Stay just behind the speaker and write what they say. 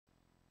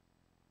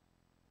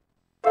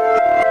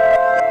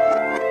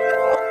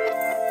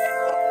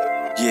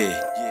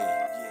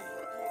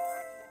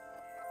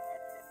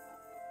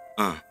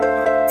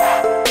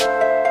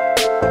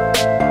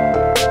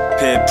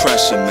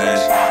shit,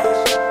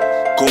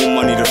 man. Goon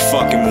Money the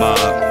fucking mob.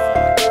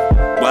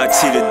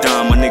 YT the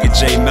Don, my nigga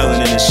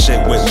J.Melon in this shit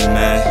with me,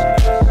 man.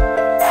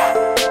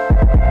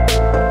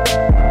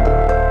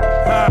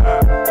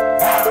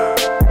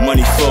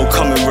 Money flow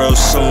coming real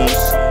soon.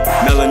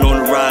 Melon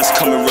on the rise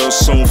coming real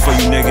soon for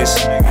you niggas.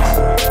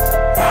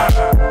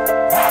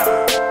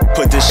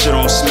 Put this shit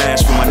on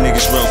smash for my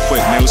niggas real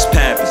quick, man. What's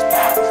poppin'?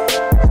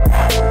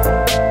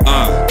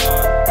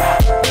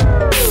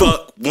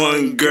 Fuck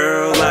one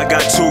girl, I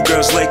got two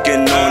girls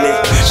licking on it.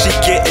 She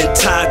getting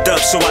tied up,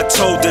 so I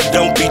told her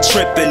don't be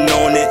tripping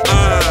on it.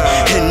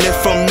 And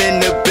if I'm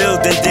in the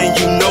building, then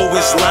you know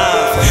it's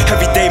live.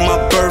 Every day my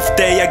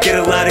birthday, I get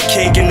a lot of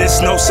cake and it's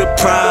no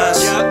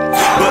surprise.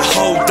 But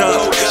hold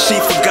up, she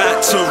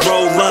forgot to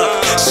roll up.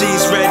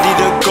 She's ready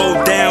to go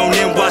down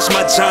and watch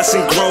my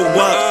Johnson grow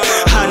up.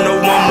 I know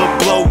I'ma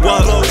blow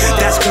up,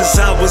 that's cause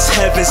I was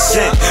heaven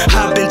sent.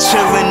 I've been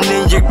chillin'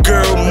 in your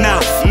girl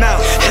mouth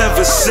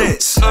ever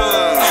since.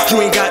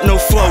 You ain't got no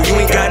flow, you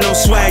ain't got no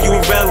swag, you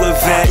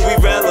irrelevant.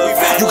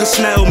 You can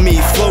smell me,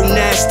 flow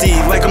nasty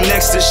like I'm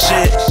next to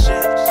shit.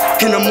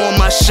 And I'm on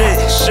my shit,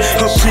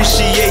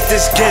 appreciate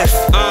this gift.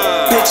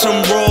 Bitch,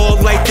 I'm raw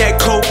like that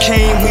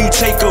cocaine when you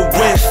take a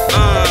whiff.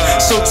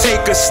 So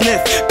take a sniff,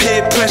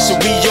 peer pressure,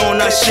 we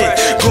on our shit.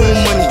 Goon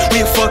Money,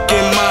 we a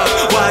fucking mob.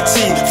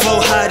 YT,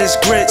 flow hot as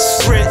grits.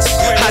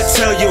 I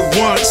tell you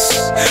once,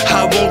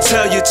 I won't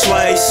tell you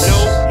twice.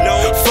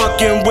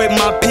 Fucking with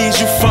my peas,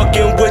 you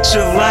fucking with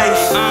your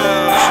life.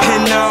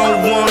 And I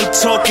don't wanna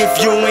talk if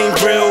you ain't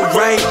real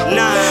right.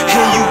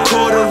 And you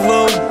caught a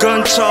little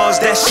gun charge,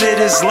 that shit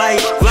is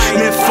light.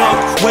 Man, fuck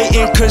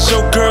waiting cause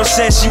your girl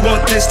said she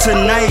want this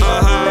tonight.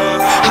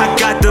 I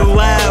got the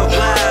loud,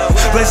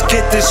 let's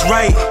get this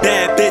right.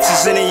 Bad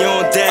bitches and they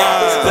on deck,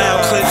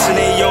 loud clips and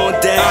they on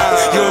deck.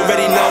 You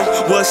already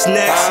know what's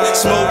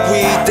next. Smoke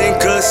weed, then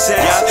good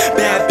sex.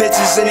 Bad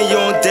bitches and they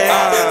on deck,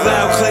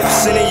 loud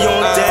clips and they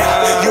on deck.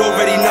 You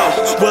already know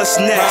what's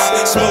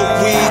next.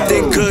 Smoke weed,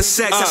 then good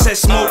sex. I said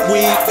smoke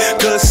weed,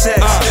 good sex.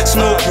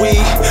 Smoke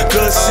weed,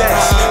 good sex.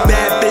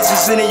 Bad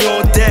bitches and they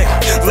on deck,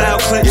 loud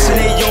clips and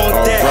they on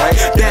deck.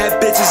 Bad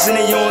bitches and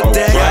they on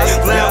deck,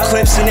 loud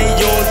clips and they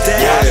on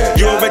deck.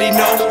 You already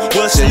know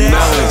what's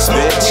next.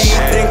 Smoke weed,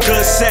 then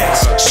good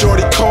sex.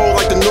 Shorty cold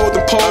like the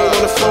northern pole.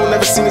 On the floor,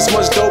 never seen this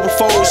much dough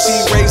before. She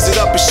raised it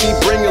up and she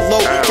bring it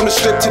low. From the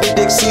strip to the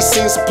dick, she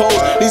seen some pose.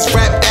 These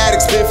rap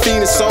addicts been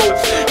fiending so.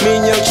 Me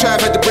and Young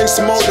Trav had to bring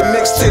some more. The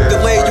mixtape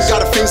delayed, you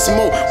gotta find some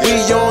more.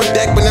 We on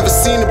deck but never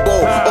seen a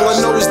bowl. All I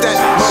know is that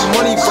my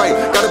money right.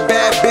 Got a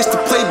bad bitch to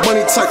play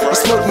bunny type. I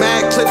smoke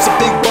mad clips, a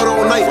big butt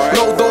all night.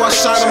 No, though I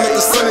shine, I'm like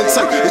the sun in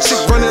tight. The chick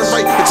running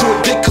right into a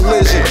dick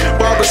collision.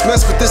 Barbers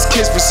mess with this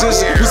kid's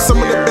precision. We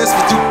some of the best,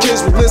 but you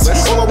kids will listen.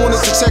 All I want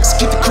is to check to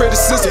keep the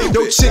criticism.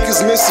 Yo, chick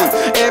is missing,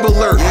 Amber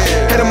Alert.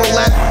 Head on my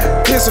lap,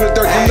 piss on the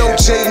dirt. You know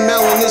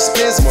J.Melon, this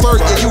man's a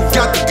flirt. Yeah, you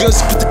got the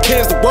goods, put the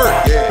cans to work.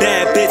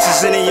 Bad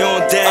bitches and they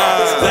on deck,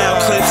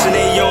 loud clips and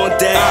they on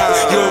deck.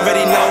 You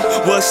already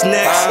know what's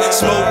next.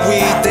 Smoke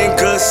weed, then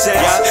good sex.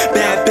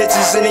 Bad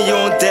bitches and they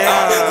on deck,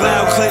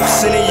 loud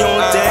clips and they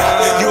on deck.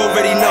 You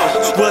already know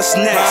what's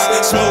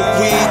next. Smoke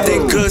weed,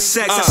 then good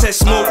sex. I said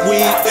smoke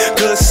weed,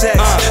 good sex.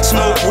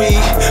 Smoke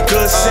weed,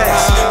 good sex.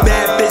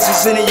 Bad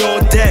bitches and they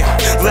on deck,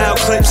 loud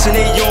clips and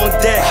they on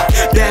deck.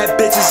 Bad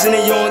bitches and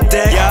they on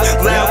deck,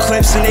 loud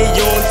clips and they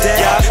on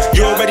deck.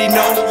 You already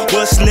know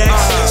what's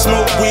next.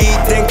 Smoke weed,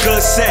 then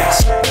good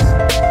sex.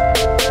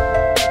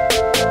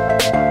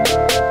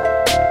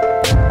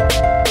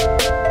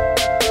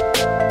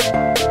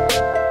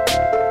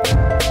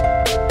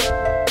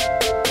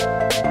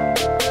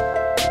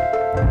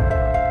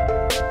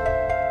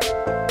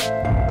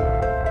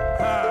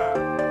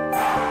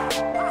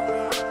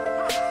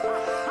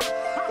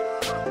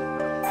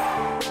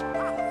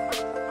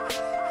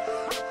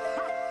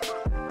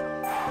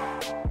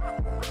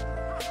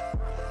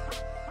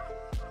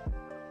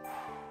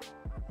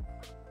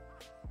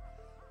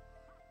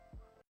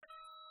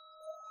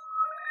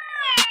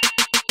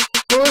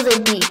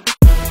 Music beat.